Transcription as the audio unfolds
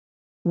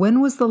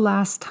When was the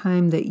last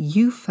time that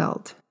you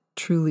felt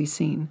truly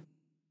seen?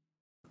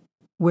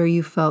 Where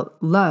you felt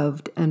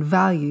loved and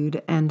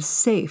valued and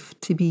safe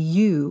to be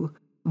you,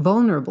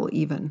 vulnerable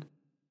even.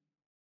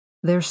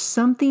 There's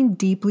something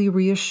deeply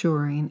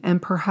reassuring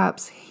and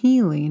perhaps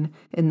healing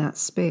in that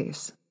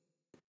space.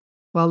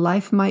 While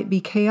life might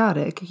be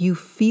chaotic, you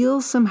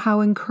feel somehow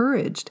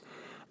encouraged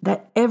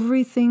that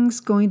everything's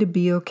going to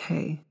be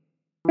okay.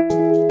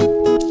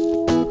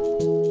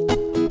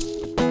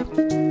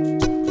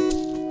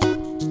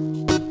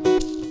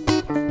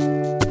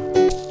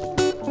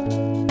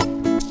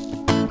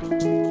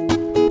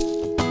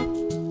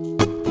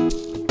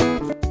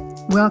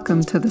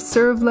 Welcome to the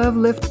Serve, Love,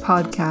 Lift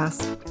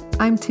podcast.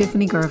 I'm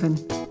Tiffany Garvin.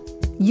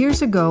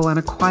 Years ago on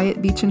a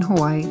quiet beach in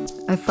Hawaii,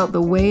 I felt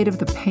the weight of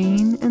the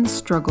pain and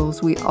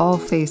struggles we all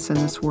face in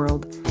this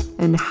world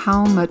and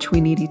how much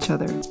we need each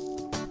other.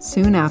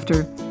 Soon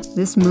after,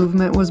 this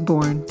movement was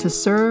born to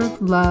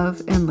serve,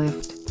 love, and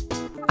lift.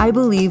 I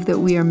believe that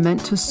we are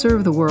meant to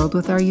serve the world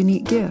with our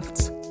unique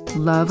gifts,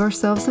 love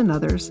ourselves and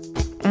others,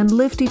 and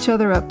lift each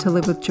other up to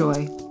live with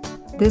joy.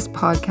 This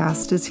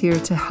podcast is here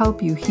to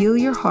help you heal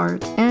your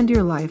heart and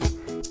your life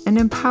and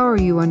empower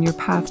you on your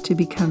path to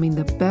becoming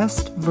the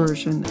best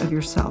version of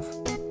yourself.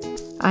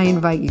 I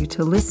invite you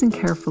to listen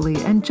carefully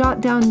and jot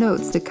down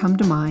notes that come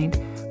to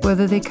mind,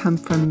 whether they come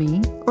from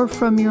me or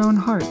from your own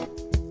heart.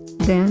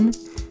 Then,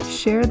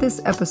 share this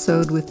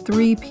episode with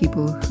 3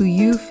 people who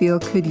you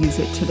feel could use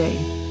it today.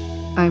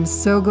 I'm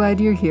so glad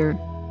you're here.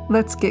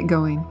 Let's get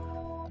going.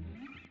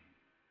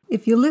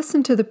 If you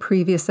listened to the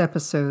previous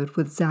episode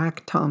with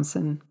Zach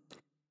Thompson,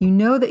 you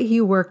know that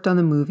he worked on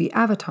the movie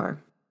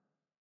Avatar.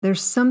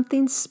 There's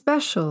something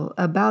special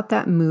about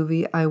that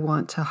movie I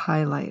want to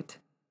highlight.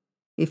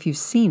 If you've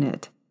seen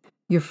it,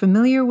 you're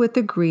familiar with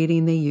the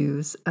greeting they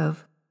use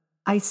of,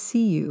 "I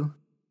see you."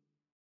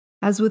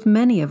 As with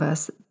many of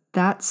us,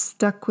 that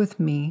stuck with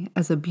me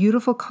as a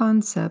beautiful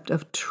concept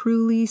of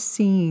truly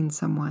seeing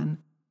someone,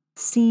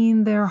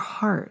 seeing their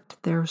heart,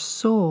 their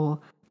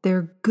soul,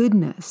 their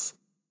goodness,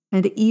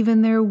 and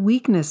even their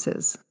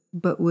weaknesses,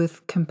 but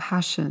with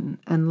compassion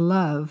and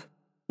love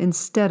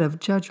instead of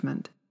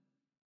judgment.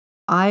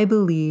 I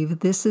believe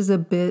this is a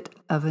bit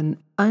of an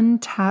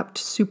untapped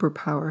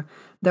superpower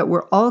that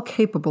we're all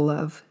capable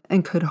of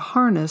and could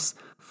harness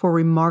for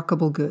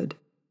remarkable good.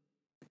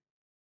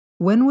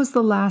 When was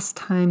the last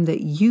time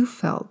that you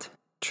felt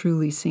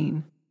truly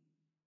seen?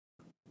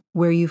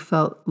 Where you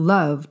felt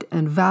loved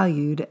and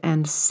valued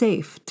and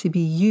safe to be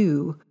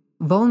you,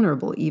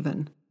 vulnerable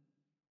even.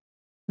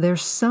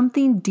 There's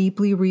something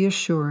deeply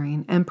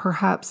reassuring and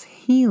perhaps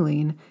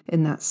healing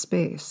in that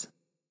space.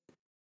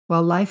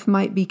 While life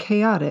might be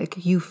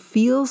chaotic, you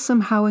feel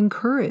somehow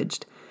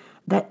encouraged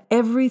that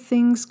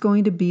everything's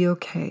going to be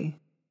okay,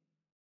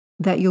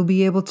 that you'll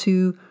be able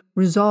to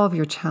resolve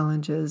your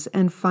challenges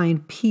and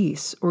find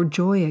peace or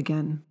joy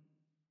again.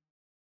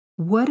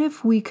 What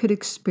if we could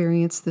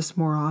experience this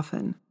more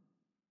often?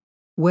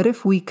 What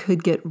if we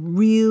could get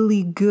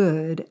really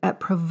good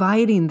at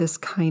providing this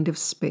kind of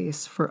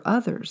space for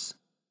others?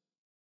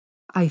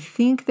 I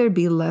think there'd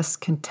be less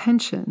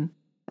contention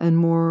and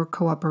more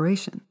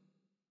cooperation.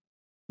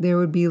 There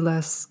would be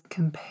less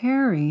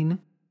comparing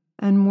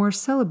and more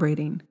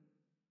celebrating.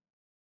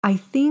 I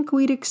think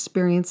we'd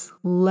experience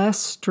less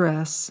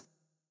stress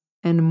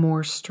and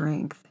more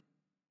strength.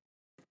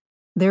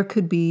 There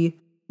could be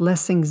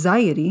less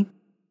anxiety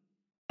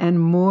and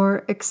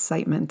more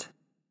excitement.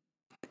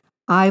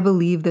 I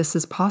believe this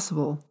is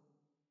possible,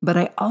 but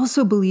I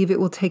also believe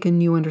it will take a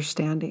new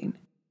understanding.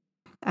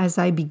 As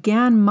I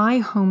began my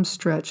home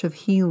stretch of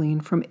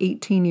healing from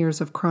 18 years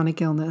of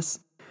chronic illness,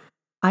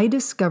 I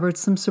discovered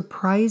some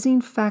surprising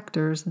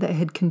factors that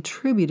had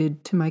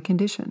contributed to my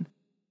condition.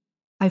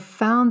 I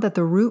found that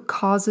the root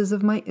causes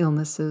of my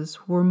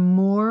illnesses were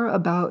more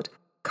about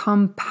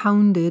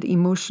compounded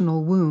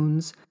emotional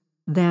wounds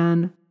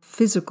than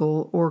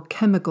physical or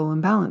chemical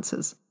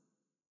imbalances.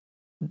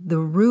 The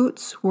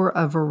roots were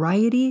a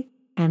variety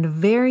and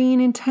varying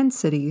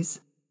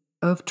intensities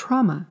of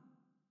trauma.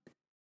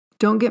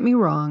 Don't get me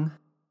wrong,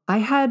 I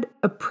had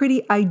a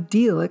pretty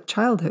idyllic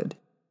childhood.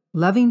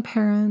 Loving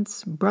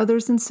parents,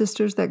 brothers and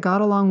sisters that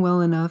got along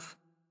well enough,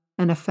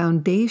 and a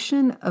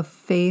foundation of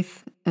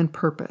faith and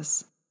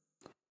purpose.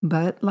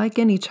 But like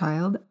any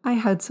child, I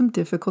had some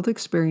difficult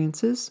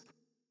experiences,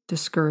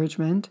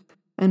 discouragement,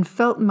 and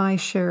felt my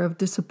share of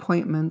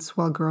disappointments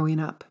while growing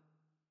up.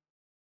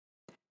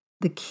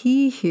 The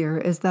key here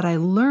is that I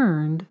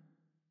learned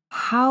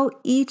how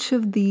each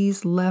of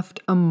these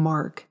left a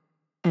mark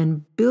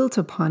and built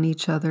upon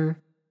each other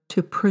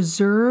to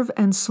preserve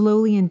and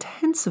slowly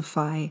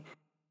intensify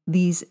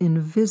these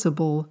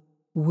invisible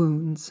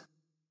wounds,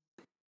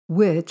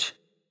 which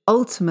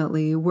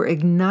ultimately were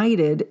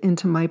ignited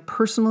into my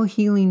personal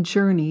healing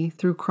journey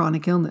through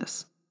chronic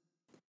illness.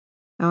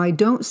 Now, I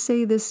don't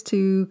say this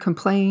to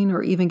complain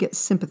or even get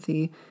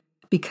sympathy,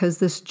 because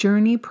this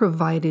journey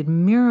provided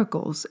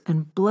miracles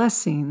and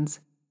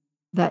blessings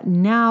that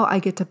now I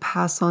get to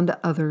pass on to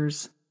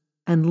others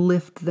and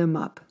lift them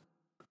up.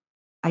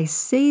 I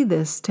say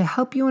this to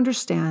help you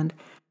understand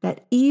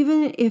that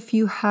even if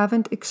you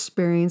haven't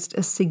experienced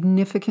a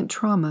significant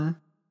trauma,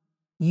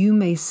 you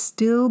may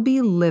still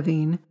be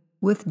living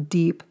with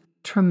deep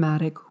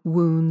traumatic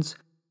wounds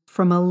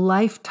from a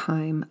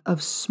lifetime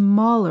of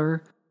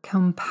smaller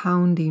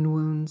compounding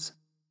wounds.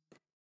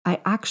 I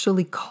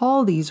actually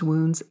call these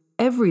wounds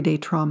everyday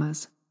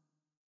traumas.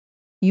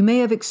 You may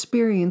have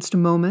experienced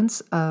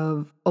moments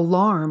of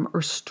alarm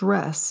or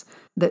stress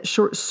that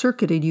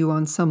short-circuited you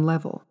on some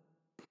level.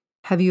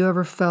 Have you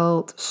ever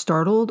felt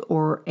startled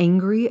or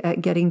angry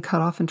at getting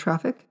cut off in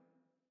traffic?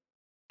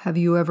 Have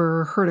you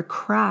ever heard a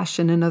crash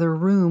in another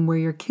room where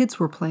your kids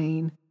were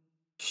playing?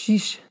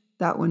 Sheesh,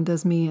 that one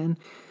does me in.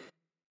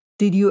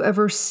 Did you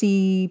ever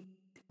see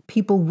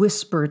people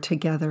whisper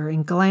together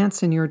and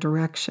glance in your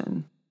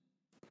direction?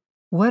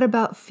 What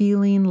about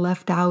feeling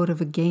left out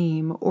of a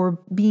game or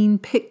being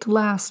picked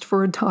last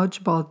for a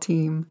dodgeball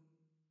team?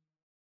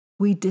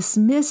 We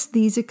dismiss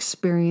these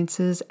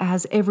experiences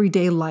as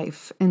everyday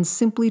life and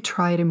simply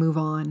try to move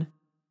on.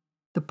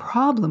 The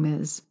problem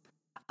is,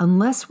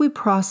 unless we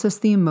process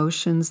the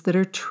emotions that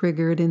are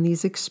triggered in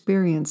these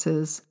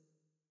experiences,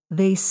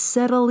 they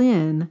settle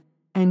in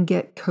and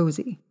get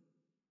cozy.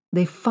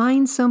 They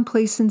find some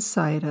place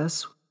inside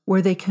us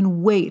where they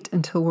can wait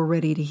until we're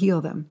ready to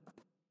heal them.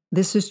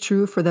 This is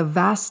true for the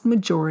vast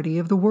majority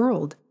of the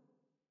world.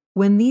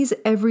 When these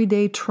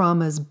everyday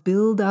traumas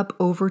build up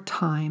over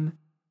time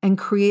and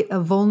create a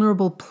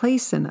vulnerable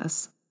place in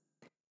us,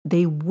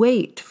 they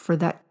wait for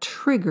that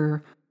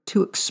trigger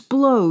to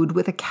explode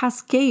with a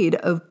cascade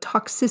of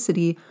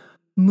toxicity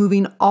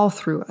moving all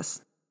through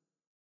us.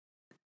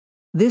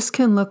 This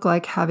can look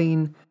like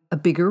having a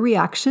bigger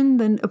reaction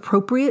than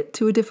appropriate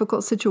to a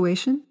difficult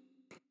situation.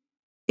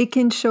 It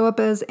can show up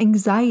as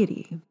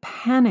anxiety,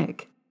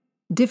 panic,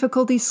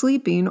 difficulty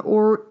sleeping,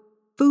 or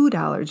food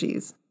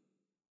allergies.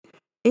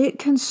 It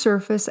can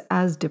surface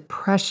as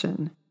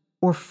depression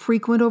or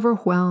frequent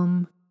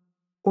overwhelm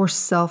or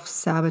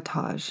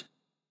self-sabotage.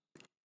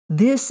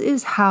 This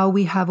is how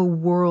we have a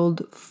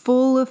world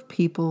full of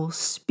people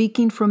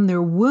speaking from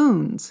their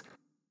wounds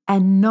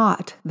and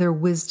not their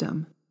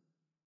wisdom.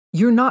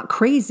 You're not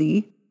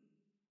crazy.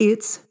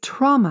 It's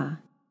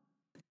trauma.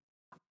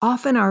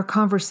 Often our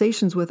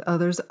conversations with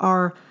others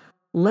are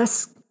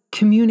less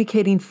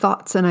communicating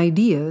thoughts and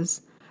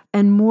ideas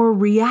and more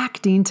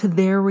reacting to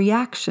their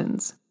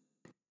reactions.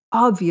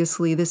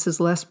 Obviously, this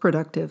is less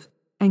productive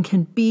and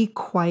can be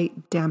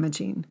quite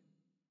damaging.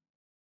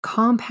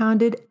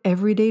 Compounded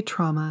everyday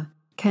trauma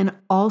can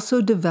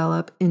also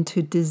develop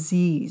into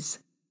disease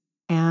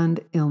and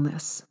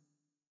illness.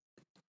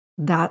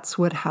 That's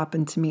what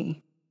happened to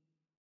me.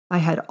 I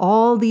had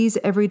all these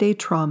everyday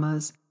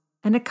traumas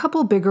and a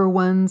couple bigger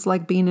ones,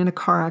 like being in a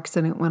car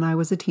accident when I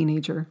was a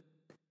teenager,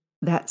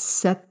 that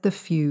set the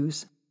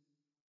fuse.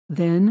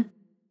 Then,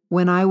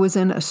 when I was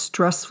in a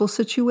stressful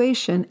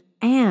situation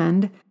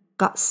and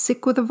got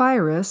sick with a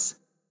virus,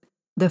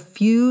 the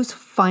fuse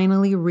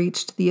finally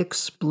reached the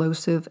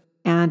explosive,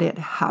 and it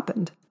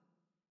happened.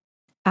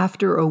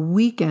 After a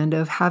weekend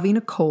of having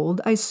a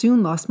cold, I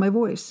soon lost my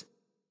voice.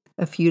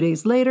 A few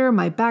days later,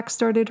 my back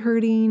started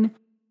hurting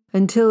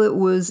until it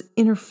was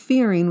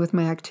interfering with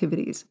my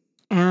activities,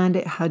 and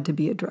it had to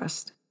be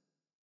addressed.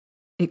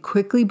 It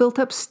quickly built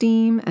up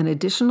steam and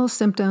additional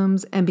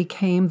symptoms and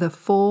became the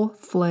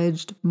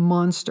full-fledged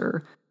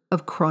monster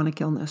of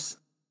chronic illness.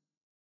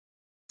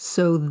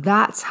 So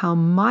that's how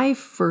my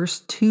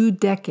first 2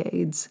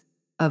 decades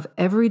of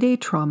everyday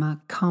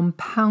trauma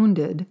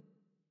compounded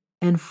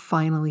and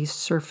finally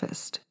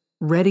surfaced,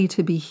 ready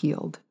to be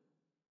healed.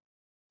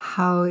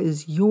 How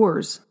is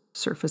yours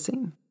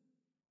surfacing?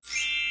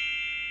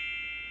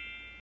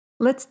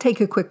 Let's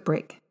take a quick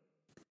break.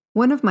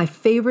 One of my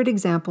favorite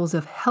examples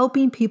of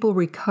helping people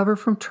recover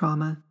from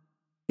trauma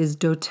is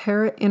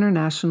doTERRA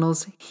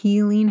International's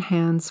Healing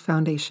Hands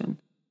Foundation.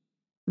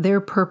 Their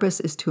purpose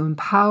is to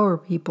empower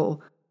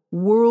people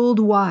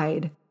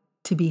worldwide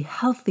to be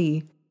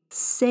healthy,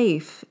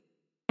 safe,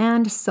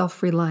 and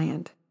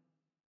self-reliant.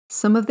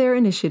 Some of their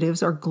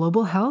initiatives are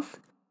global health,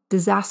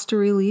 disaster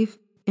relief,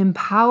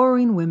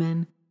 empowering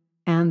women,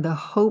 and the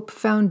Hope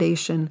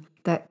Foundation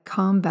that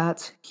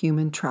combats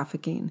human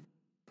trafficking.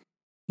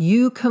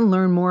 You can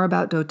learn more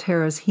about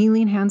doTERRA's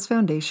Healing Hands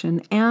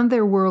Foundation and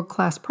their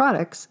world-class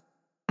products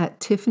at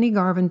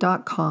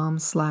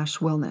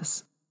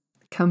tiffanygarvin.com/wellness.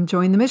 Come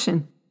join the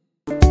mission.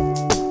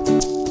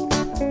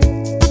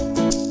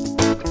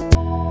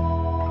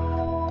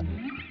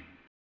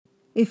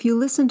 If you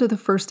listen to the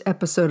first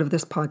episode of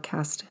this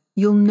podcast,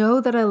 you'll know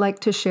that I like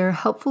to share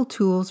helpful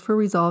tools for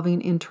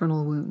resolving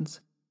internal wounds.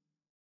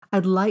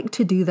 I'd like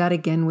to do that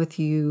again with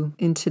you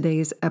in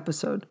today's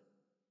episode.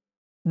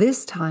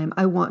 This time,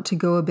 I want to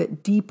go a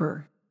bit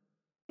deeper.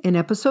 In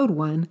episode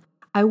 1,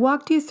 I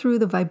walked you through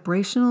the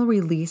vibrational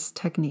release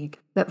technique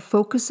that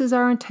focuses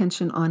our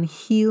attention on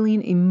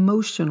healing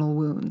emotional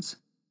wounds.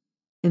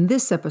 In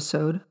this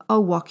episode,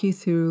 I'll walk you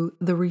through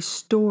the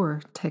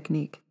restore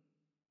technique.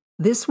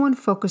 This one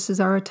focuses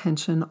our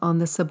attention on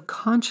the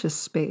subconscious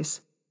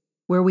space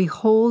where we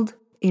hold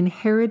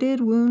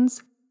inherited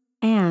wounds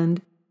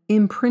and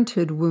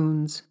imprinted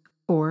wounds,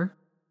 or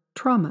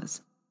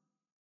traumas.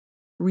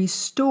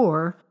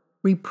 Restore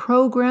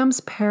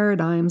reprograms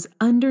paradigms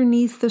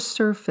underneath the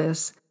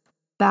surface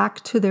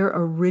back to their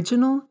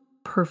original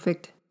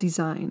perfect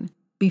design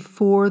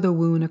before the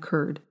wound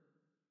occurred.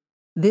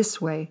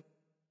 This way,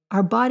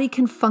 our body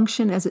can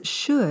function as it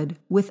should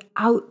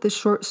without the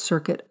short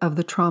circuit of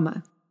the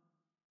trauma.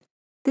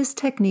 This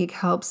technique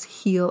helps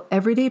heal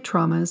everyday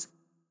traumas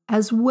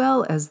as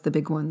well as the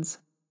big ones.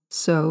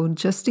 So,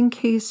 just in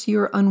case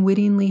you're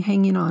unwittingly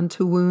hanging on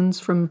to wounds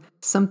from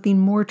something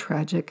more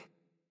tragic,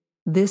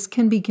 this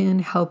can begin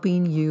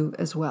helping you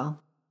as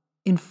well.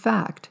 In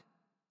fact,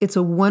 it's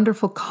a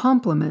wonderful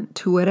complement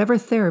to whatever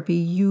therapy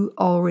you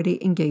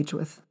already engage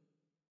with.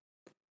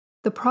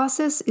 The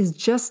process is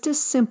just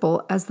as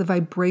simple as the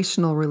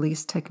vibrational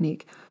release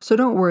technique, so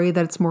don't worry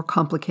that it's more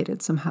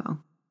complicated somehow.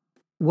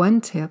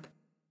 One tip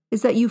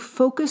is that you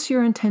focus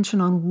your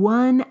intention on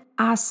one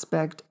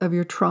aspect of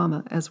your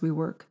trauma as we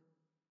work.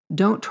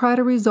 Don't try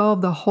to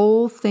resolve the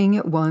whole thing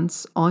at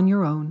once on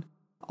your own,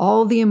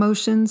 all the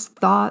emotions,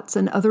 thoughts,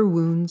 and other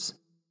wounds.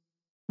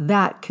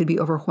 That could be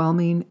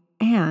overwhelming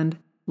and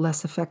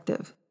less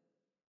effective.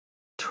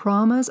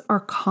 Traumas are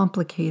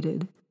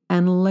complicated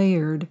and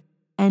layered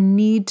and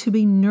need to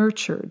be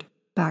nurtured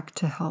back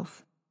to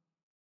health.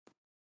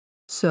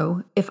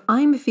 So, if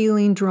I'm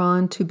feeling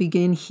drawn to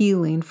begin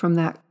healing from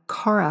that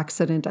car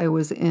accident I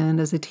was in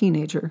as a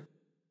teenager,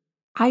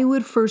 I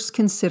would first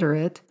consider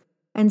it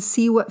and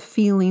see what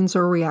feelings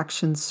or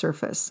reactions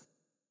surface.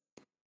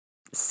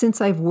 Since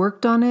I've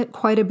worked on it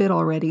quite a bit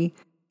already,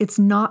 it's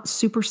not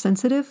super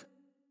sensitive,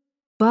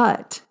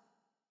 but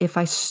if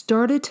I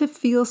started to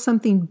feel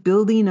something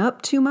building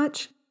up too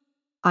much,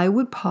 I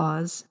would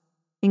pause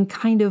and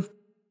kind of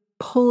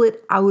pull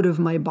it out of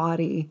my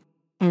body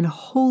and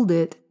hold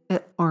it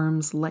at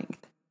arm's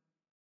length.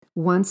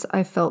 Once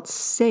I felt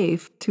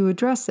safe to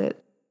address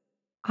it,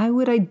 I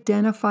would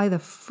identify the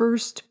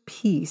first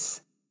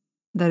piece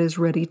that is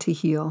ready to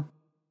heal.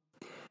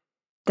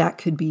 That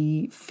could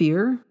be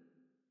fear,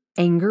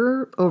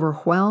 anger,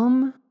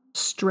 overwhelm,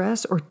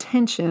 stress, or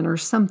tension, or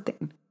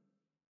something.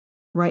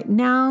 Right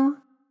now,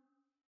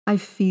 I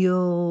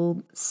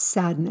feel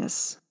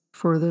sadness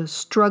for the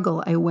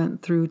struggle I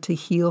went through to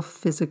heal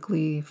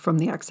physically from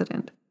the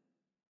accident,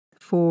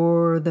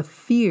 for the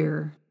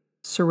fear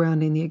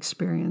surrounding the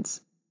experience,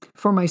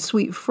 for my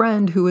sweet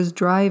friend who was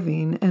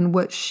driving and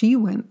what she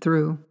went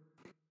through,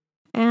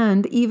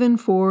 and even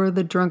for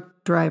the drunk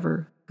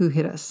driver who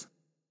hit us.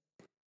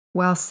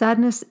 While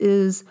sadness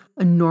is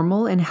a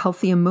normal and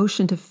healthy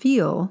emotion to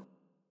feel,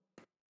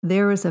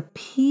 there is a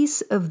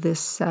piece of this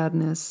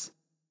sadness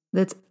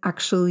that's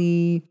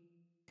actually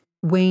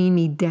weighing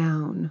me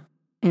down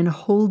and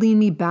holding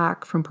me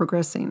back from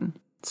progressing.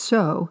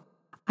 So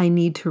I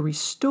need to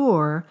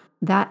restore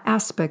that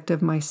aspect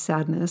of my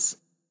sadness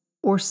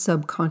or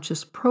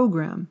subconscious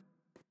program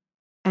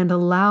and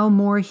allow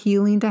more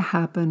healing to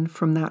happen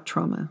from that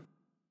trauma.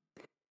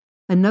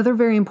 Another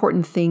very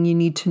important thing you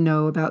need to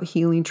know about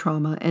healing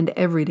trauma and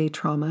everyday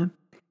trauma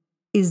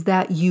is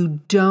that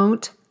you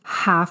don't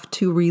have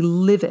to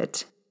relive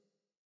it.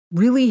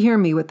 Really hear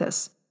me with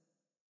this.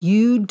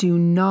 You do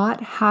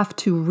not have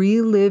to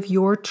relive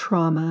your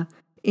trauma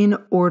in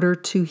order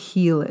to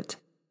heal it.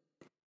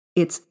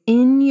 It's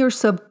in your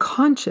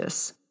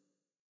subconscious,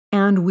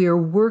 and we're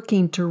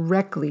working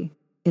directly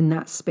in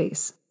that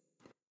space.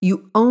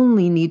 You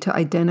only need to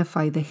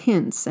identify the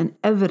hints and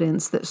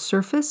evidence that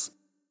surface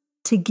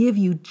to give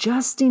you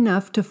just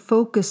enough to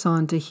focus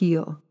on to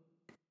heal.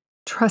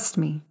 Trust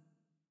me,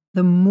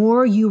 the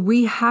more you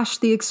rehash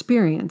the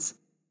experience,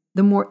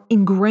 the more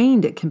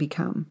ingrained it can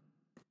become.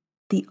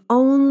 The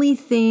only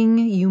thing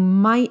you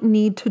might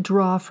need to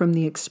draw from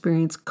the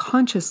experience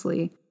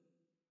consciously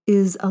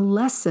is a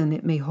lesson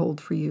it may hold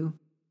for you.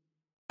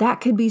 That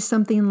could be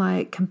something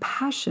like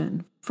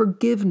compassion,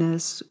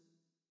 forgiveness,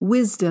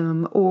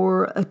 wisdom,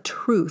 or a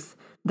truth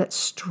that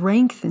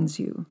strengthens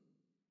you.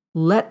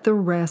 Let the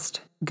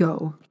rest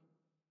go.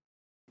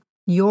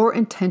 Your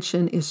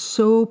intention is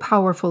so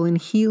powerful in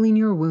healing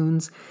your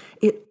wounds,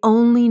 it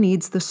only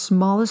needs the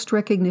smallest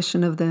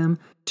recognition of them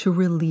to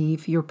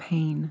relieve your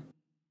pain.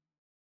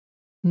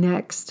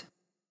 Next,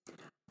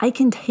 I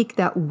can take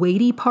that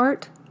weighty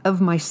part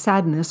of my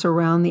sadness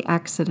around the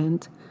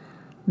accident,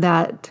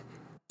 that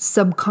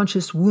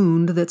subconscious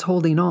wound that's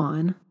holding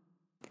on,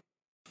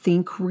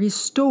 think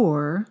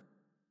restore,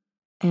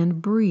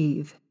 and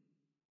breathe.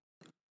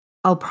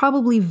 I'll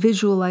probably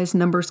visualize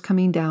numbers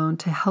coming down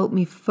to help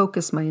me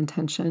focus my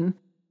intention,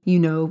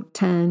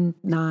 10,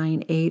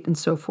 9, 8, and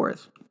so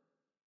forth.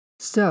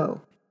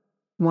 So,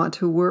 want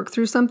to work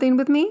through something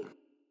with me?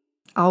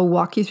 I'll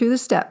walk you through the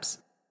steps.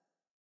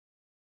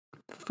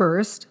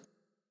 First,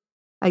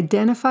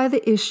 identify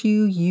the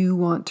issue you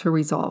want to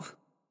resolve.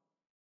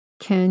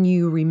 Can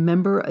you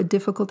remember a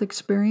difficult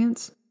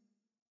experience?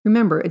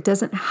 Remember, it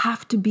doesn't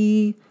have to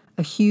be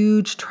a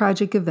huge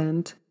tragic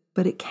event,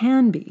 but it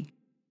can be.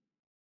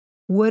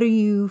 What are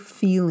you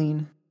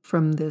feeling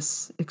from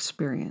this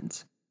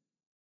experience?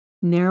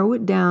 Narrow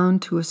it down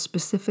to a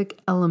specific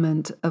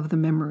element of the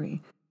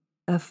memory.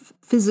 a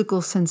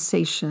physical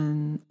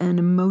sensation, an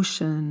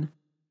emotion,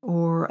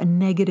 or a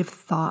negative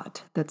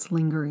thought that's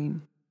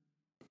lingering.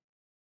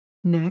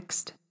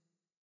 Next,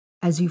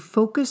 as you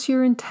focus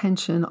your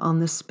intention on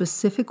the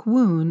specific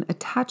wound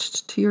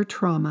attached to your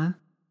trauma,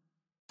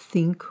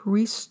 think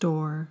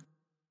restore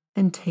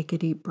and take a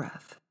deep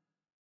breath.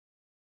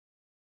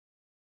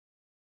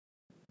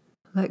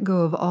 Let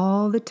go of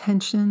all the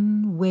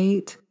tension,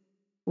 weight,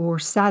 or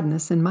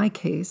sadness, in my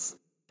case,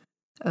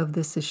 of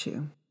this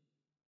issue.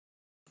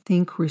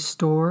 Think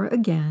restore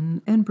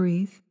again and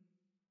breathe.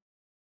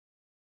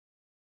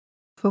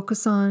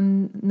 Focus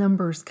on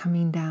numbers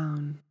coming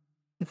down,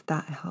 if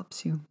that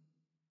helps you.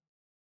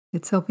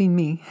 It's helping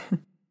me.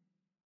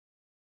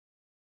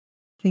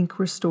 Think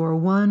restore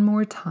one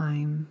more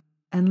time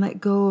and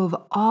let go of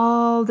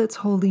all that's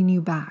holding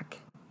you back.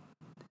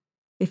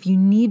 If you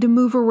need to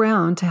move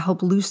around to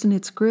help loosen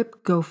its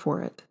grip, go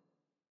for it.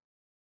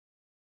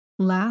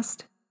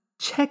 Last,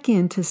 check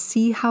in to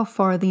see how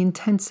far the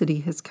intensity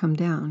has come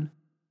down.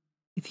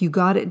 If you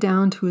got it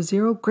down to a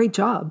 0, great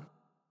job.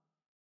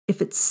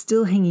 If it's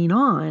still hanging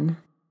on,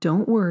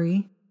 don't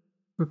worry.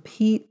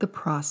 Repeat the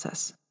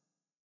process.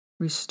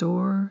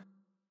 Restore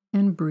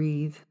and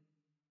breathe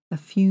a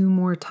few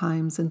more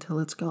times until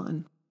it's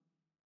gone.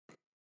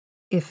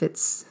 If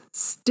it's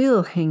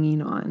still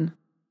hanging on,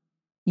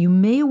 you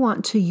may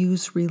want to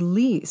use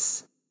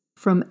release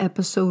from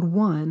episode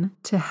 1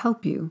 to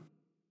help you.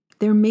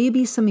 There may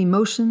be some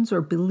emotions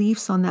or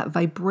beliefs on that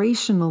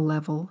vibrational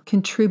level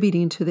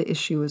contributing to the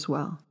issue as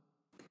well.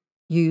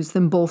 Use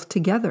them both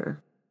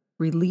together.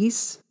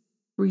 Release,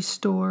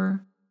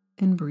 restore,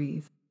 and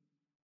breathe.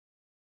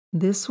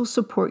 This will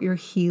support your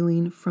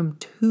healing from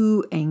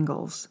 2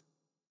 angles.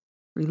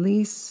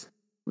 Release,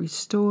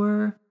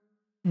 restore,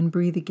 and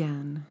breathe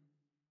again.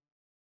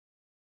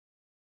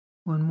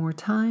 One more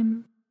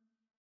time.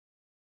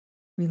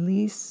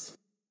 Release,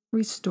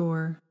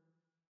 restore,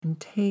 and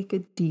take a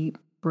deep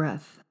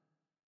breath.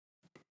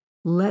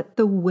 Let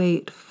the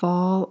weight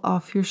fall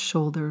off your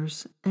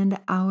shoulders and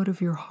out of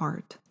your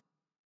heart.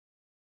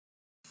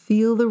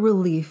 Feel the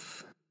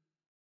relief,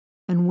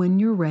 and when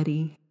you're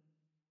ready,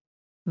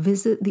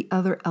 visit the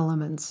other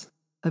elements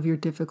of your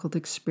difficult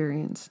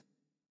experience.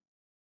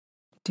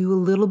 Do a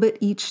little bit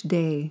each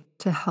day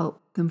to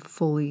help them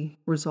fully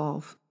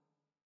resolve.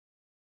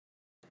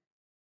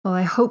 Well,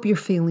 I hope you're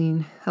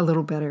feeling a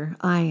little better.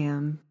 I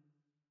am.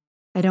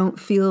 I don't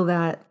feel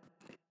that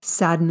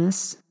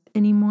sadness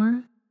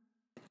anymore.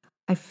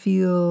 I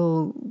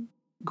feel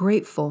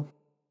grateful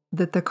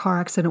that the car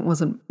accident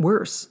wasn't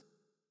worse.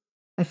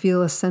 I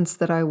feel a sense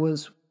that I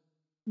was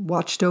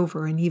watched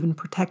over and even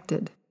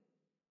protected.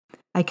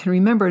 I can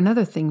remember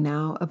another thing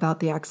now about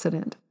the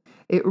accident.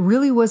 It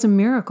really was a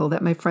miracle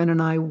that my friend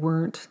and I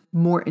weren't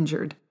more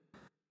injured.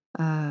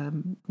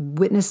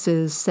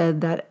 Witnesses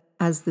said that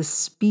as the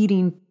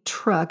speeding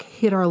truck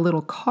hit our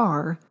little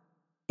car,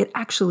 it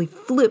actually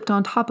flipped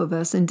on top of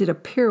us and did a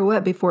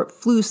pirouette before it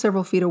flew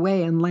several feet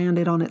away and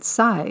landed on its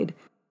side.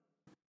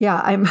 Yeah,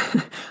 I'm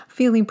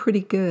feeling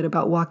pretty good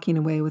about walking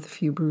away with a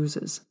few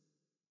bruises.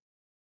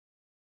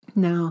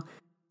 Now,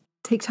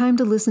 take time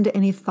to listen to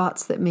any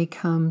thoughts that may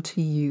come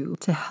to you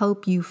to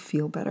help you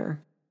feel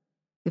better.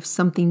 If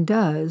something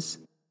does,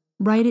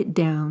 write it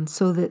down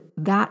so that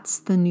that's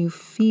the new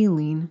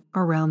feeling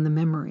around the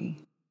memory.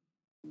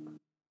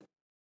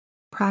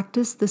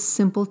 Practice this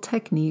simple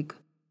technique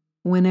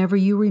whenever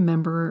you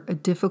remember a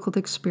difficult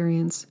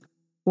experience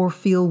or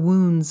feel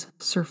wounds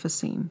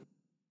surfacing.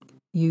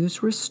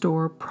 Use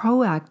restore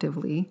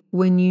proactively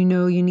when you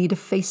know you need to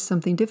face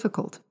something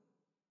difficult.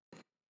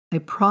 I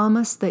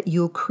promise that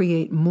you'll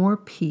create more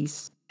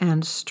peace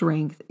and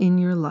strength in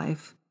your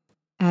life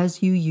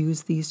as you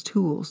use these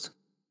tools.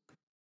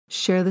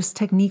 Share this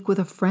technique with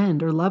a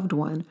friend or loved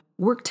one.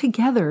 Work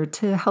together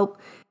to help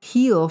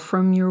heal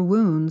from your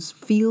wounds,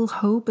 feel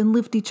hope, and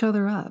lift each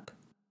other up.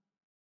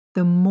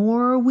 The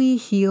more we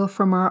heal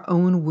from our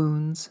own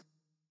wounds,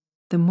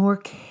 the more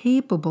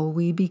capable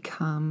we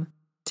become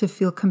to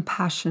feel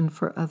compassion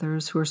for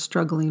others who are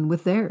struggling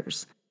with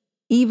theirs,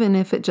 even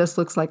if it just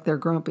looks like they're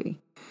grumpy,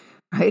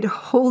 right?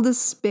 Hold a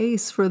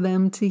space for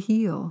them to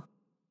heal.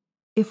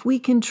 If we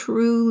can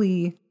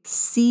truly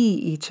see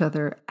each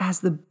other as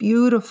the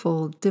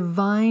beautiful,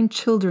 divine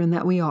children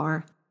that we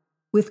are,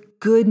 with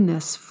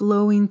goodness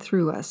flowing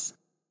through us,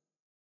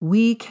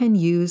 we can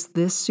use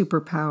this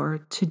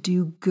superpower to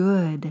do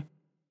good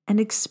and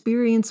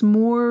experience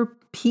more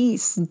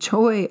peace,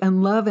 joy,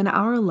 and love in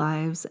our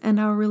lives and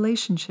our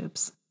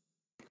relationships.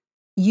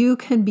 You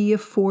can be a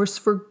force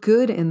for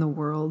good in the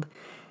world.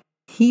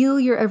 Heal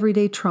your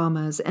everyday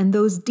traumas and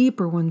those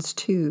deeper ones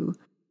too.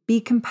 Be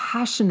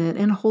compassionate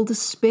and hold a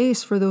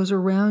space for those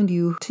around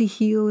you to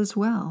heal as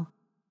well.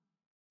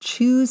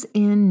 Choose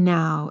in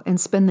now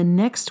and spend the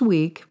next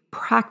week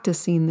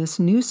practicing this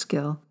new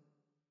skill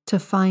to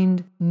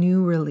find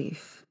new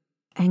relief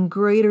and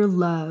greater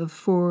love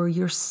for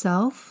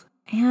yourself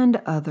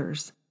and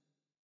others.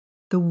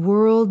 The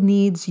world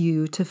needs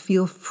you to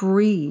feel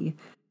free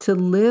to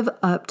live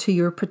up to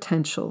your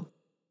potential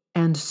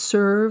and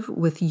serve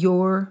with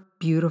your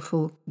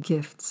beautiful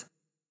gifts.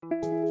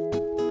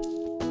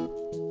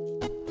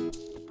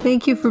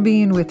 Thank you for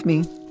being with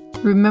me.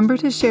 Remember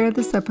to share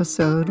this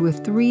episode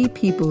with 3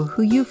 people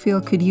who you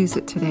feel could use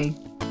it today.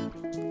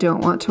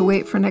 Don't want to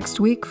wait for next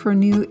week for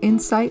new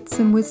insights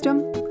and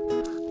wisdom?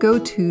 Go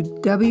to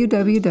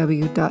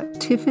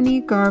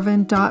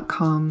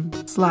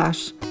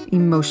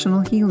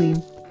www.tiffanygarvin.com/emotional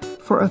healing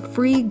for a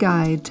free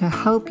guide to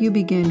help you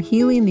begin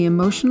healing the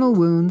emotional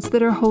wounds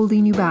that are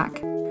holding you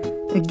back.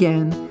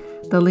 Again,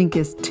 the link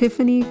is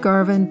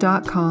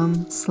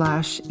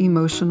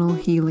tiffanygarvin.com/emotional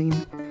healing.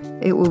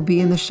 It will be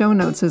in the show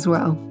notes as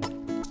well.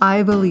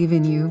 I believe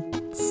in you.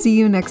 See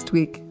you next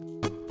week.